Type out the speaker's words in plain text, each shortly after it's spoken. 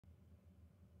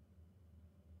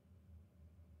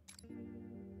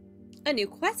A new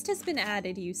quest has been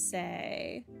added, you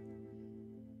say?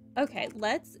 Okay,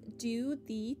 let's do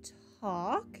the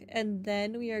talk, and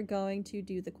then we are going to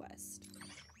do the quest.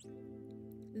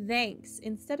 Thanks,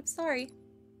 instead of sorry.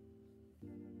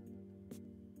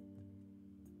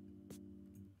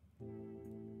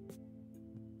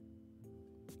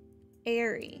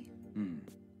 Airy.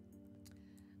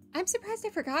 I'm surprised I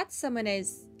forgot someone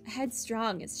as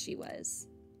headstrong as she was.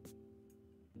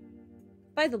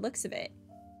 By the looks of it,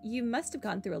 you must have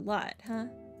gone through a lot, huh?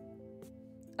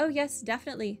 Oh yes,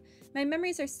 definitely. My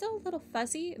memories are still a little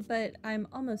fuzzy, but I'm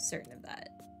almost certain of that.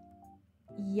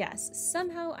 Yes,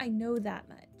 somehow I know that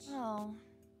much. Oh.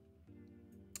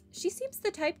 She seems the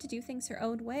type to do things her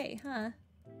own way, huh?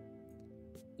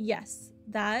 Yes,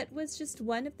 that was just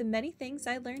one of the many things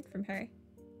I learned from her.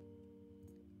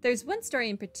 There's one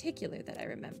story in particular that I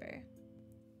remember.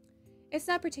 It's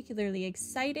not particularly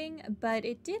exciting, but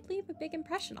it did leave a big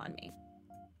impression on me.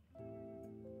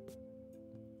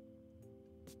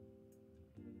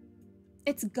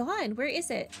 It's gone. Where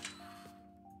is it?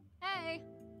 Hey.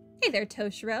 Hey there,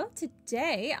 Toshiro.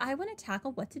 Today, I want to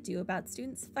tackle what to do about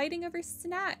students fighting over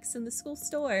snacks in the school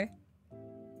store.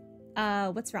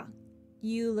 What's wrong?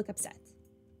 You look upset.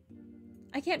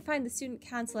 I can't find the student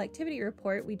council activity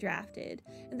report we drafted,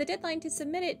 and the deadline to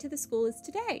submit it to the school is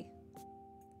today.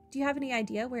 Do you have any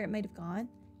idea where it might have gone?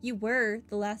 You were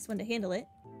the last one to handle it.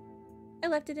 I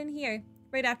left it in here,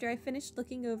 right after I finished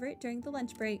looking over it during the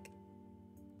lunch break.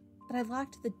 But I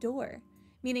locked the door,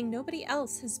 meaning nobody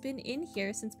else has been in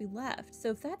here since we left, so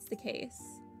if that's the case...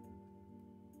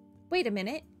 Wait a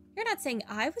minute, you're not saying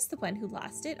I was the one who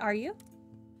lost it, are you?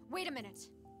 Wait a minute.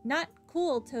 Not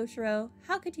cool, Toshiro.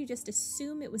 How could you just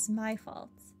assume it was my fault?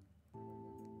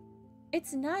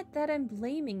 It's not that I'm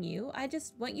blaming you, I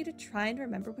just want you to try and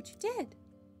remember what you did.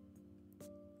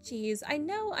 Geez, I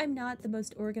know I'm not the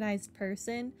most organized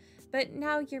person, but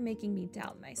now you're making me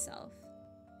doubt myself.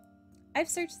 I've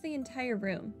searched the entire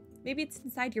room. Maybe it's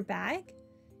inside your bag?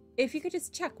 If you could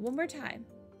just check one more time.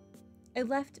 I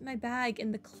left my bag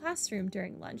in the classroom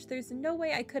during lunch. There's no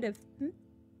way I could have...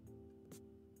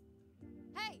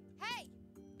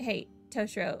 Hey,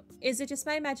 Toshiro, is it just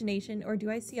my imagination, or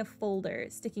do I see a folder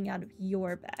sticking out of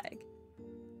your bag?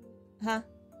 Huh?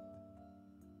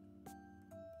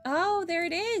 Oh, there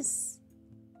it is!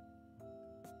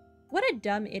 What a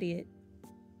dumb idiot.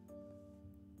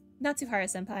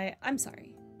 Natsuhara-senpai, I'm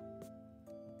sorry.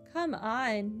 Come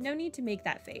on, no need to make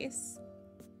that face.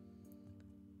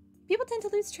 People tend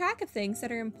to lose track of things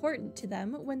that are important to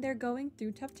them when they're going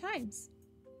through tough times.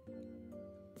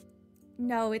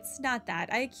 No, it's not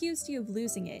that. I accused you of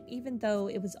losing it, even though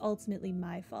it was ultimately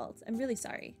my fault. I'm really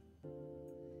sorry.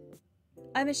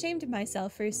 I'm ashamed of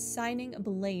myself for assigning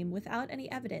blame without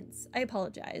any evidence. I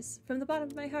apologize, from the bottom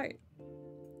of my heart.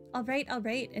 All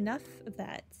right, enough of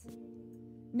that.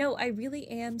 No, I really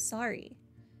am sorry.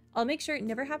 I'll make sure it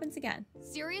never happens again.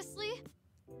 Seriously?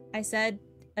 I said,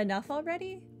 enough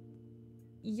already?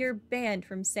 You're banned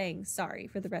from saying sorry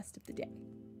for the rest of the day.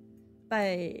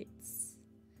 But...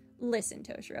 listen,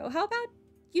 Toshiro, how about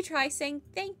you try saying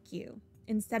thank you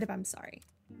instead of I'm sorry?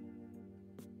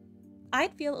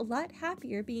 I'd feel a lot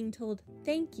happier being told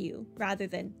thank you rather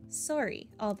than sorry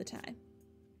all the time.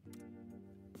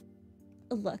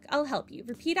 Look, I'll help you.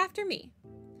 Repeat after me.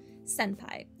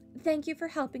 Senpai, thank you for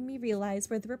helping me realize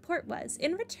where the report was.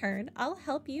 In return, I'll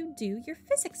help you do your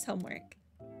physics homework.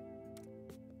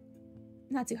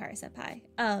 Natsuhara-senpai,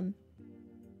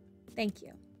 thank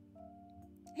you.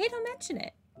 Hey, don't mention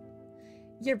it.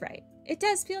 You're right. It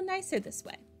does feel nicer this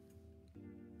way.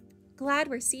 Glad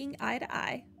we're seeing eye to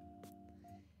eye.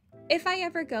 If I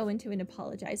ever go into an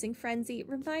apologizing frenzy,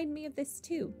 remind me of this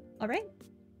too, all right?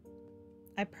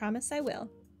 I promise I will.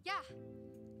 Yeah.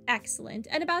 Excellent.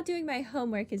 And about doing my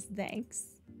homework is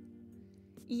thanks.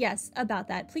 Yes, about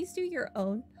that. Please do your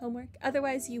own homework,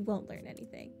 otherwise you won't learn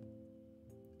anything.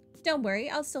 Don't worry,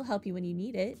 I'll still help you when you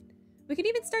need it. We can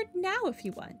even start now if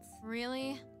you want.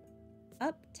 Really?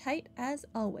 Uptight as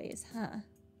always, huh?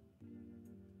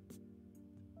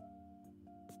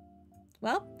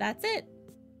 Well, that's it.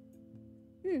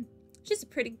 She's a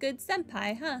pretty good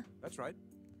senpai, huh? That's right.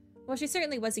 Well, she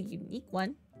certainly was a unique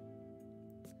one.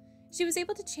 She was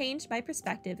able to change my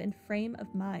perspective and frame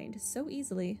of mind so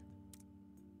easily.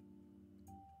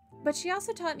 But she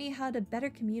also taught me how to better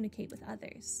communicate with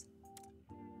others.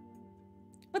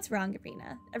 What's wrong,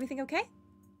 Irina? Everything okay?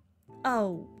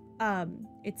 Oh,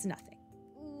 it's nothing.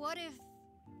 What if...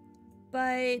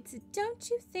 But don't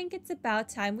you think it's about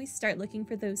time we start looking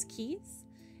for those keys?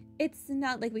 It's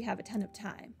not like we have a ton of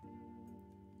time.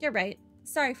 You're right.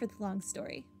 Sorry for the long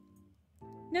story.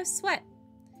 No sweat.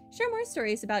 Share more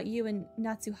stories about you and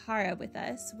Natsuhara with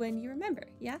us when you remember,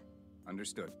 yeah?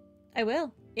 Understood. I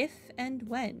will, if and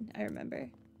when I remember.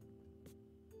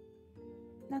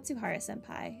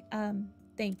 Natsuhara-senpai,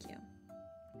 thank you.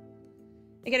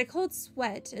 I get a cold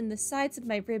sweat and the sides of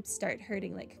my ribs start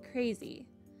hurting like crazy.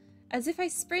 As if I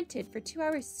sprinted for 2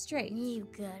 hours straight. You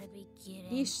gotta be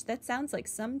kidding. Yeesh, that sounds like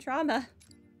some trauma.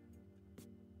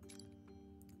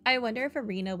 I wonder if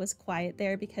Arena was quiet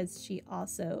there because she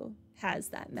also has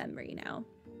that memory now.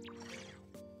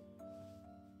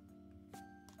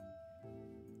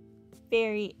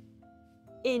 Very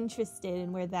interested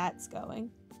in where that's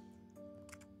going.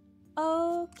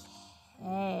 Okay.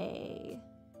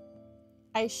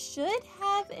 I should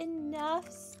have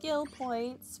enough skill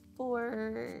points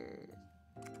for...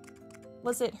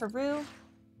 Was it Haru?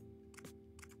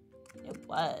 It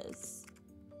was.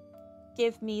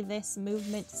 Give me this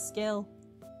movement skill.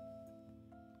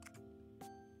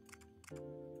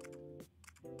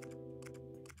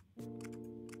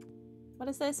 What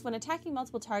is this? When attacking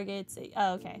multiple targets...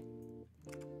 Oh, okay.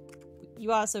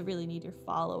 You also really need your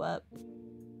follow-up.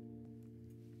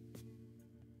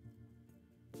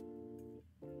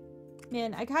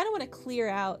 Man, I kind of want to clear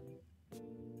out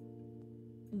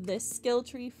this skill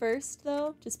tree first,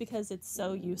 though, just because it's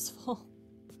so useful.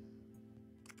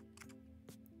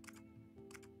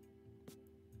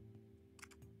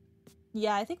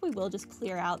 Yeah, I think we will just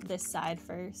clear out this side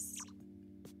first.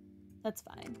 That's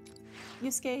fine.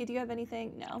 Yusuke, do you have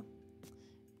anything? No.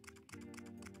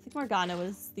 I think Morgana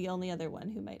was the only other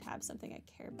one who might have something I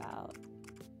care about.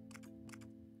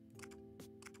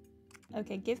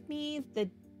 Okay, give me the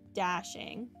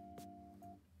dashing.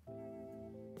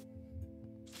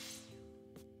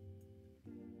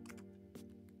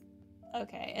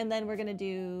 Okay, and then we're gonna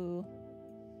do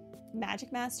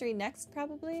Magic Mastery next,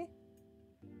 probably.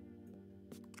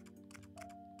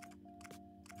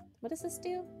 What does this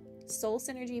do? Soul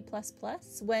Synergy plus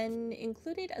plus when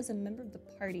included as a member of the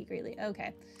party greatly.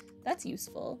 Okay, that's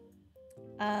useful.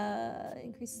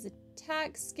 Increases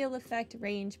attack, skill effect,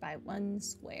 range by 1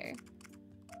 square.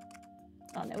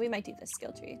 Oh no, we might do this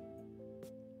skill tree.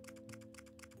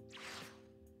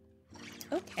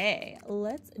 Okay,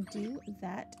 let's do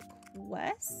that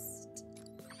quest.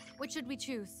 What should we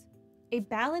choose? A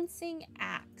balancing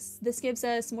axe. This gives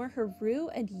us more Haru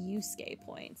and Yusuke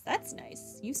points. That's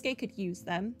nice. Yusuke could use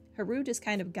them. Haru just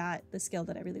kind of got the skill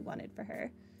that I really wanted for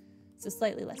her. So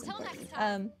slightly less Until important. next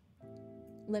time.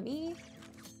 Let me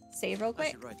save real quick.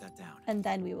 I should write that down. And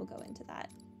then we will go into that.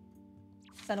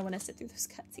 Because I don't want to sit through those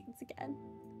cutscenes again.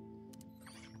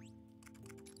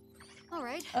 All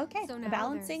right. Okay, So a now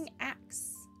balancing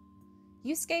axe.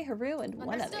 Yusuke, Haru, and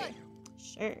one other. Understood.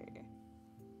 Sure.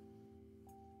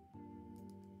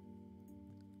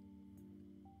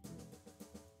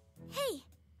 Hey,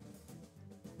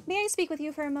 May I speak with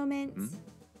you for a moment?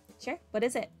 Sure. What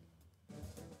is it?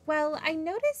 Well, I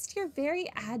noticed you're very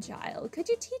agile. Could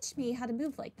you teach me how to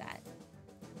move like that?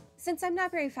 Since I'm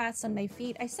not very fast on my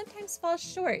feet, I sometimes fall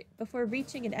short before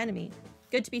reaching an enemy.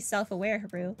 Good to be self-aware,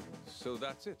 Haru. So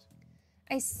that's it.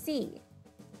 I see.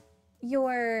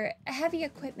 Your heavy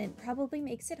equipment probably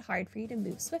makes it hard for you to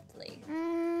move swiftly.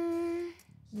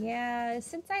 Yeah,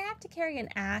 since I have to carry an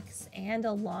axe and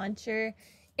a launcher,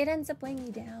 it ends up weighing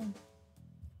me down.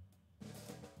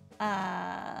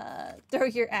 Throw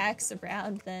your axe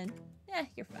around then. Eh,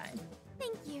 you're fine.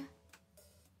 thank you.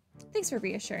 Thanks for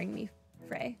reassuring me,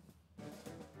 Frey.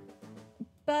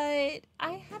 But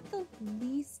I have the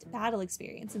least battle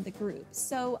experience in the group,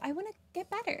 so I want to get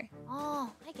better.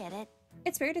 Oh, I get it.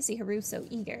 It's rare to see Haru so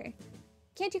eager.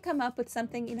 Can't you come up with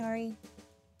something, Inari?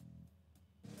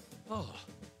 Oh,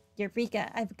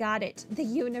 Eureka, I've got it. The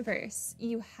universe.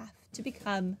 You have to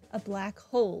become a black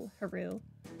hole, Haru.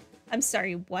 I'm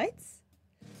sorry, what?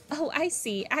 Oh, I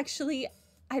see. Actually,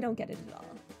 I don't get it at all.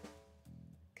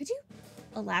 Could you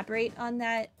elaborate on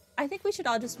that? I think we should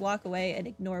all just walk away and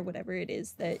ignore whatever it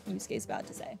is that Yusuke's about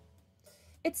to say.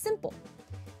 It's simple.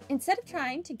 Instead of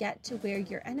trying to get to where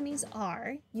your enemies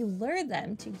are, you lure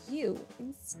them to you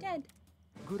instead.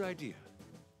 Good idea.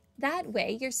 That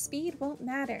way, your speed won't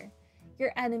matter.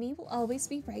 Your enemy will always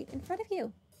be right in front of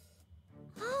you.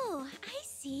 Oh, I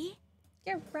see.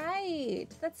 You're right.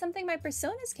 That's something my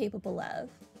persona is capable of.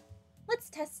 Let's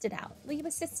test it out. Will you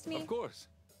assist me? Of course.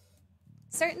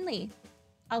 Certainly.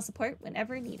 I'll support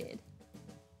whenever needed.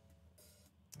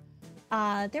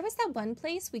 There was that one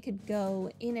place we could go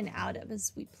in and out of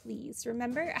as we pleased.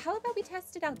 Remember? How about we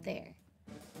test it out there?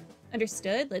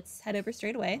 Understood. Let's head over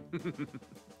straight away.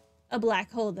 A black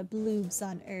hole that blooms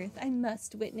on Earth. I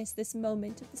must witness this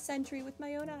moment of the century with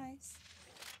my own eyes.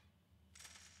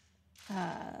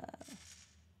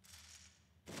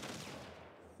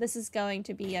 This is going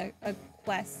to be a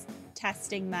quest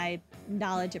testing my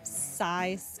knowledge of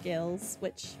psi skills,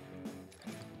 which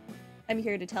I'm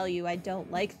here to tell you I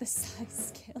don't like the psi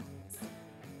skills.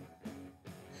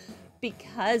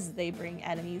 Because they bring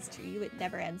enemies to you, it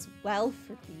never ends well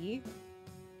for me.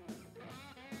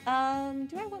 Do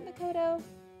I want Makoto?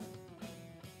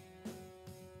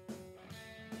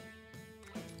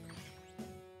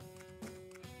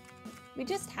 We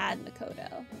just had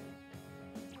Makoto.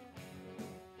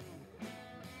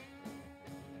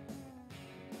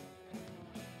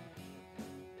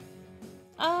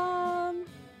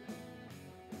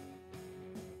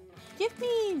 Give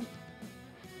me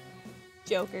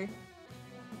Joker.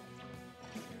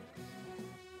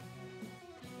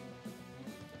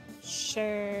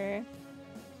 Sure.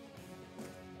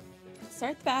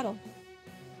 Start the battle.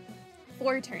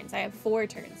 4 turns. I have 4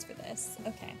 turns for this.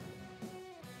 Okay.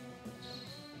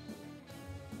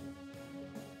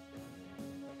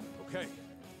 Okay.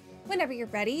 Whenever you're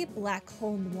ready, black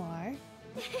hole noir.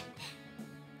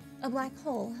 A black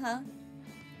hole, huh?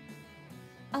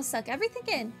 I'll suck everything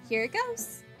in. Here it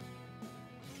goes.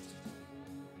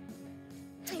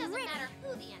 It doesn't matter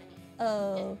who the enemy is.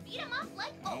 Oh. Just beat him up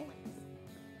like always.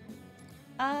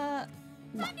 No.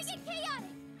 Time to get chaotic.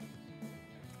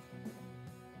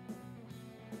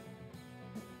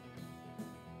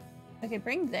 Okay,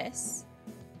 bring this.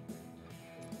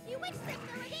 You win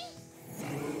strength already?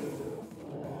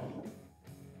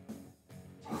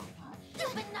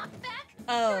 You've been knocked back?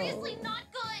 Oh. Seriously not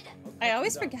good. I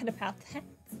always forget about that.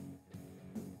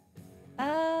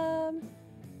 Now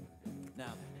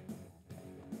then.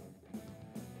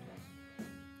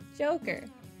 Joker.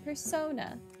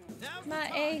 Persona.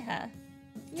 Maeha.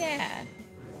 Yeah.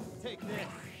 Take this.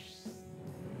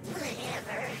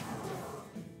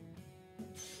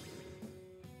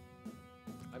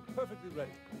 I'm perfectly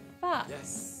ready. Fox.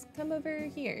 Yes. Come over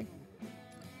here.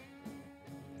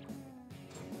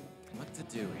 What to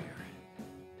do here?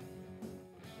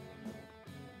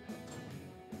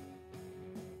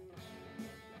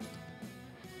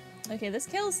 Okay, this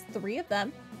kills 3 of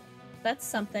them. That's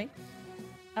something.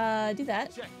 Do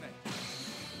that. Checkmate.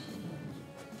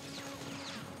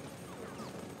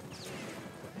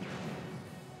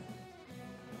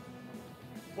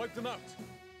 Wipe them out.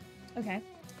 Okay.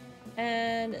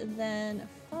 And then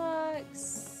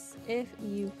Fox, if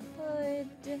you could.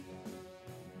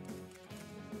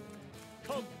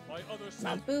 Come, my other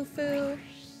son. Mabufu.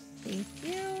 Thank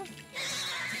you.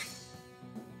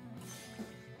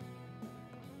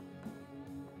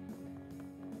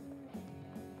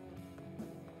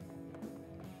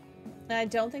 I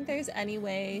don't think there's any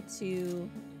way to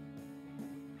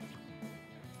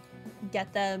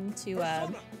get them to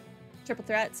triple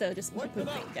threat, so just Wipe them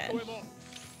Mabufu out. again. Throw him off.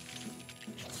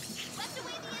 Swept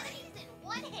away the enemies in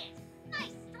one hit.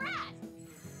 Nice strat.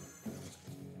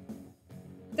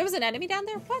 There was an enemy down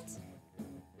there? What?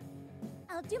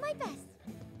 I'll do my best.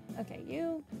 Okay,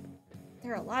 you.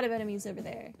 There are a lot of enemies over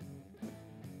there.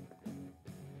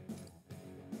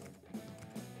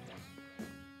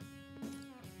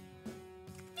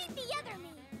 Beat the other me.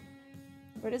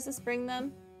 Where does this bring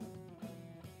them?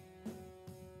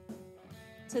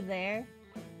 To there?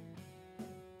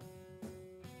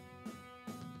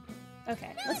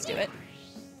 Okay, let's do it.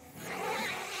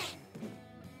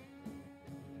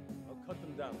 I'll cut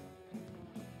them down.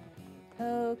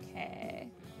 Okay.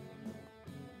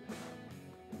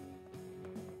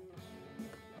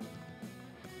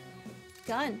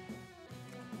 Gun.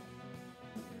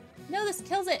 No, this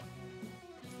kills it.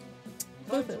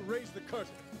 Time to Boo-boo. raise the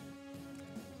curtain.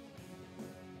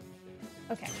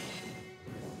 Okay.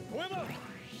 Throw him out.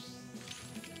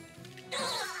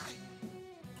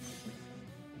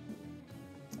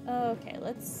 Okay,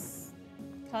 let's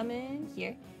come in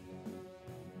here.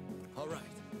 All right.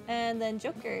 And then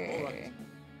Joker. All right.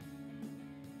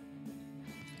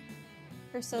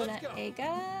 Persona Let's go.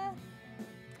 Ega.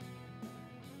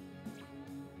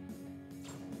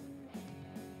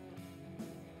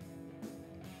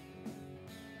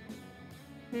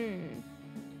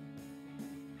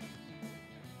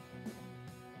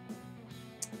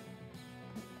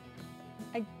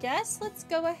 I guess let's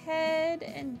go ahead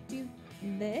and do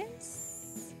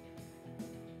this.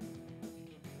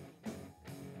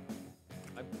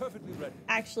 I'm perfectly ready.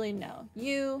 Actually, no.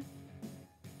 You.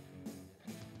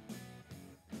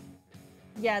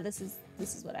 Yeah, this is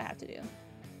what I have to do.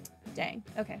 Dang.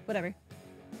 Okay, whatever.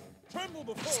 Tremble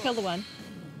before. Just kill the one.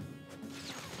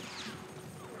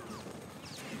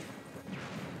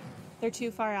 They're too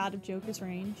far out of Joker's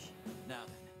range. Now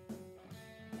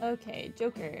Okay,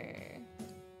 Joker.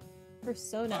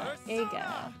 Persona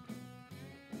Ega.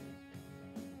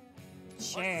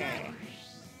 Sure.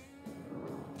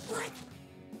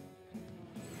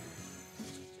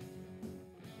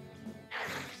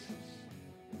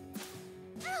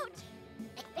 Ouch!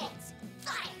 Advance!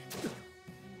 Fire!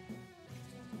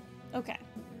 Okay.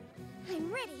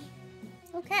 I'm ready.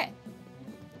 Okay.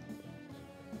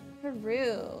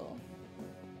 Haru.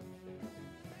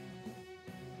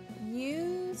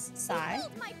 Use Psy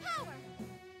Behold my power!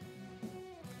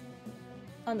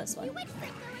 on this You one.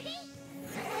 expect already?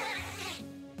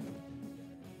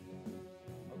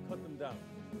 I'll cut them down.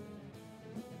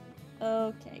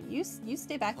 Okay, you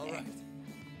stay back All there. right.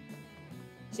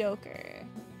 Joker.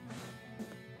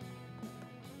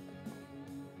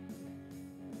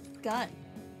 Gun.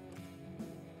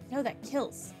 No, that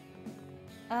kills.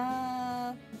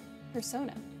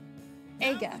 Persona.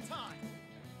 Ega.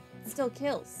 Still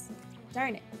kills.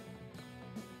 Darn it.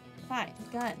 Fine,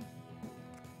 gun.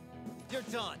 You're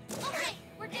done. Alright,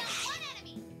 we're down one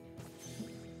enemy!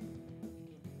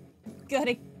 Good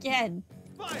again.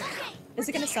 Fire! Okay, Is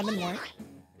it gonna we're summon down more? one enemy.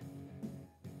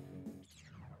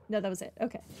 No, that was it.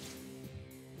 Okay.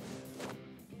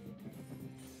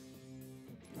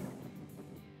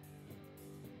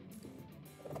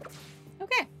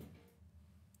 Okay.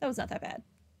 That was not that bad.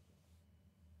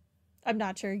 I'm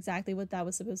not sure exactly what that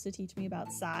was supposed to teach me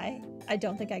about Psy. I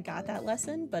don't think I got that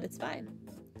lesson, but it's fine.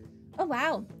 Oh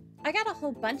wow, I got a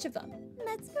whole bunch of them.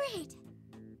 That's great.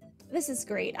 This is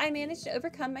great. I managed to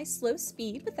overcome my slow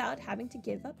speed without having to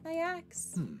give up my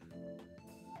axe.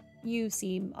 You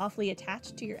seem awfully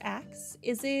attached to your axe.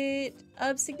 Is it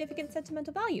of significant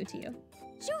sentimental value to you?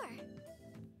 Sure.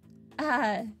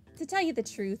 To tell you the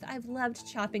truth, I've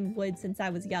loved chopping wood since I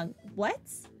was young. What?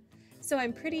 So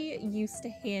I'm pretty used to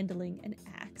handling an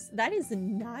axe. That is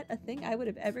not a thing I would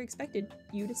have ever expected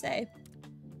you to say.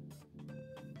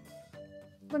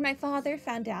 When my father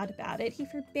found out about it, he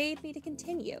forbade me to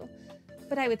continue,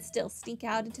 but I would still sneak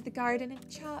out into the garden and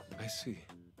chop. I see.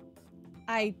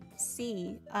 I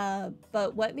see,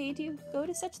 but what made you go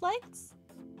to such lengths?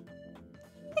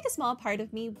 I think a small part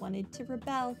of me wanted to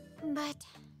rebel.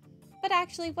 But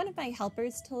actually, one of my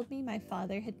helpers told me my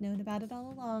father had known about it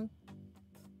all along.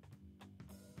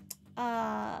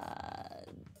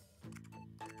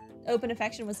 Open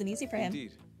affection wasn't easy for him.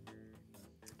 Indeed.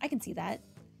 I can see that.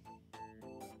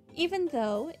 Even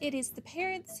though it is the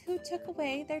parents who took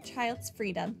away their child's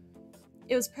freedom,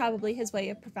 it was probably his way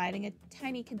of providing a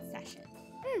tiny concession.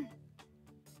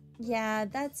 Yeah,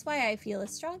 that's why I feel a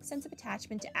strong sense of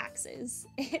attachment to axes.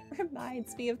 It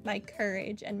reminds me of my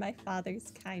courage and my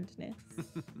father's kindness.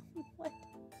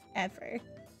 Whatever.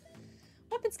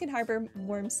 Weapons can harbor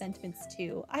warm sentiments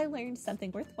too. I learned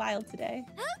something worthwhile today.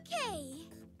 Okay.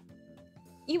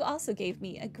 You also gave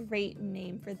me a great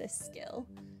name for this skill.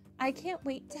 I can't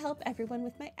wait to help everyone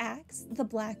with my axe, the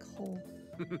black hole.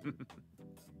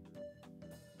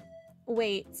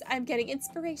 Wait, I'm getting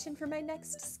inspiration for my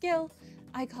next skill.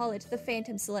 I call it the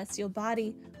Phantom Celestial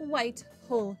Body, White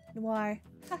Hole Noir.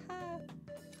 Haha.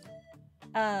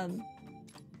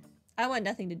 I want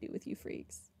nothing to do with you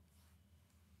freaks.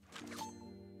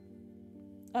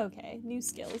 Okay, new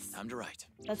skills. I'm to right.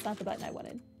 That's not the button I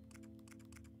wanted.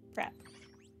 Prep.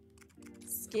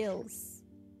 Skills.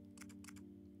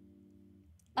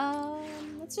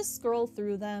 Let's just scroll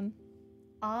through them.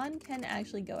 On can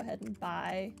actually go ahead and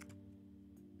buy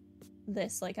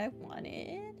this like I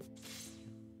wanted.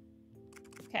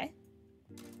 Okay.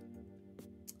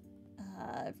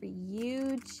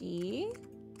 Ryuji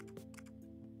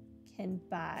can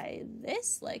buy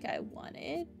this like I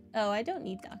wanted. Oh, I don't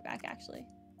need knockback actually.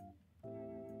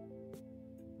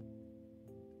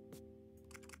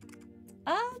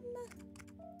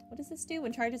 What does this do?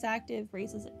 When charge is active,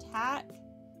 raises attack.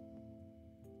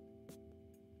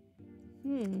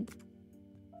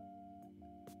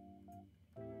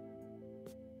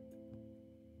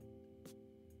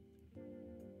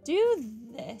 Do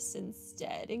this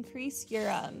instead. Increase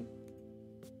your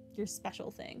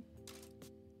special thing.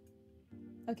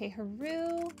 Okay,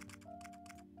 Haru.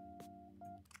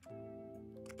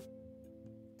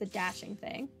 The dashing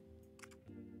thing.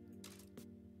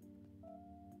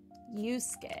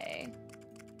 Yusuke.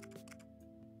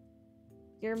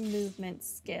 Your movement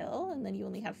skill, and then you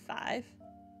only have 5.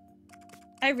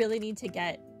 I really need to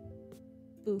get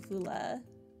Bufula.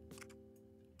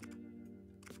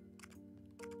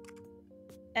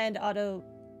 And Auto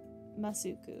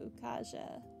Masuku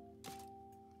Kaja.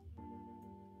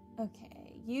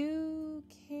 Okay, you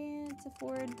can't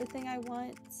afford the thing I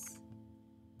want.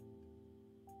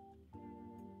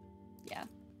 Yeah.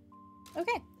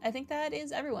 Okay, I think that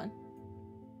is everyone.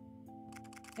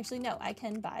 Actually, no, I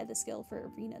can buy the skill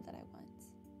for Arena that I want.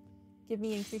 Give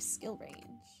me increased skill range.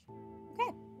 Okay.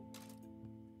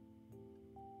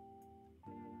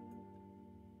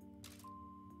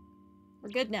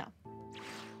 We're good now.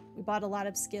 We bought a lot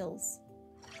of skills.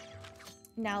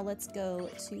 Now let's go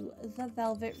to the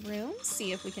Velvet Room,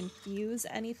 see if we can fuse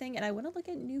anything. And I want to look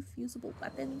at new fusible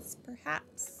weapons,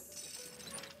 perhaps.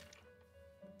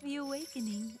 The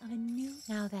awakening of a new...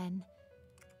 Now then,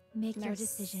 make your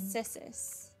decision.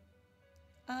 Narcissus.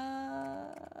 I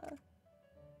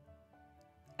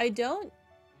don't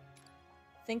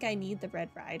think I need the Red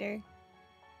Rider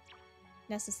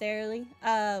necessarily.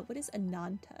 What is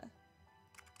Ananta?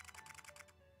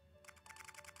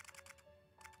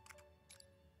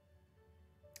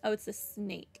 Oh, it's the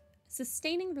snake.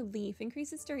 Sustaining relief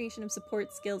increases duration of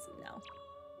support skills. No.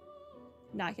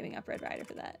 Not giving up Red Rider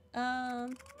for that.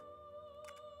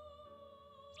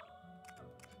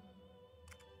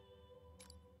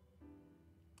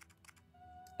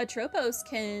 Atropos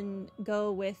can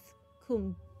go with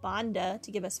Kumbanda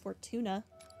to give us Fortuna.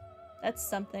 That's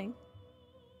something.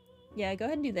 Yeah, go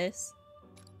ahead and do this.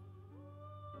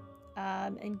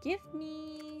 And give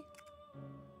me...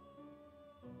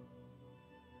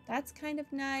 That's kind of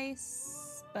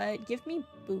nice, but give me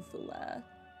Bufula.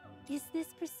 Is this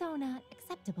persona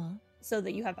acceptable? So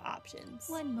that you have options.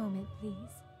 One moment, please.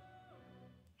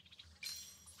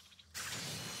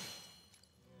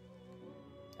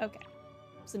 Okay.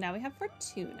 So now we have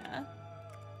Fortuna.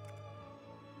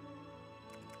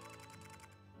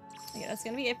 Okay, that's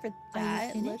gonna be it for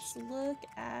that. Let's look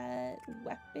at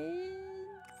weapons.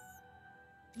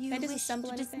 You Can I wish disassemble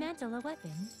to anything? dismantle a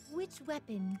weapon. Which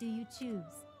weapon do you choose?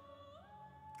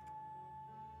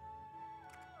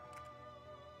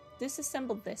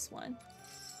 Disassemble this one.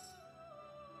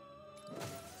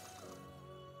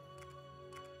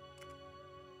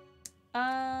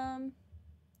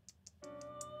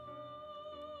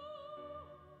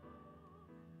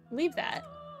 Leave that.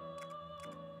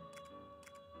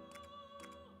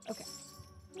 Okay.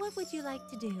 What would you like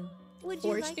to do? Would you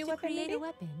Forge like new to weapon, create maybe? a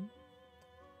weapon?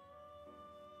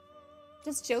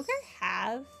 Does Joker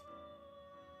have...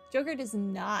 Joker does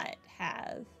not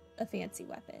have a fancy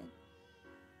weapon.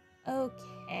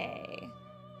 Okay.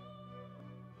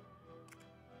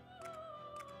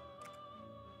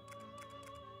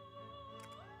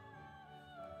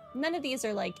 None of these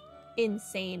are like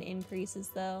insane increases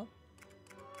though.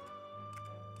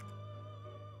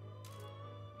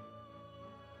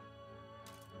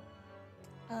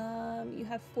 You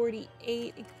have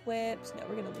 48 equipped. No,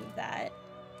 we're gonna leave that.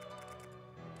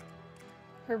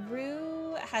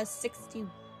 Haru has 61.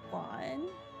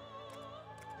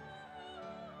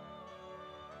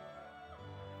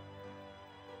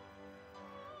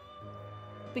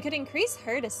 We could increase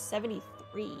her to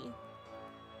 73.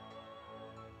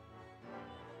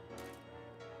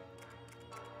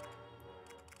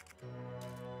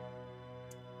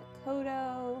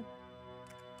 Kodo.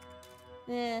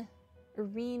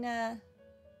 Arena.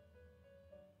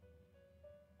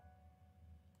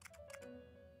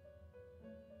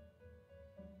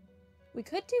 We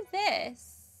could do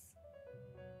this.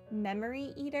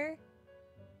 Memory Eater.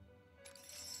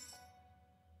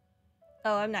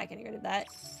 Oh, I'm not getting rid of that.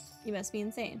 You must be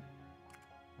insane.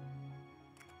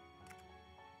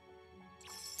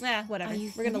 Whatever.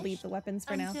 We're gonna leave the weapons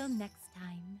for now. Until next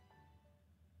time.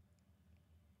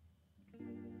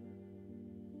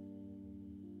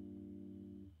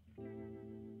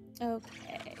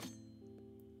 Okay.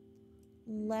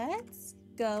 Let's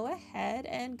go ahead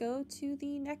and go to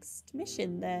the next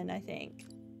mission then, I think.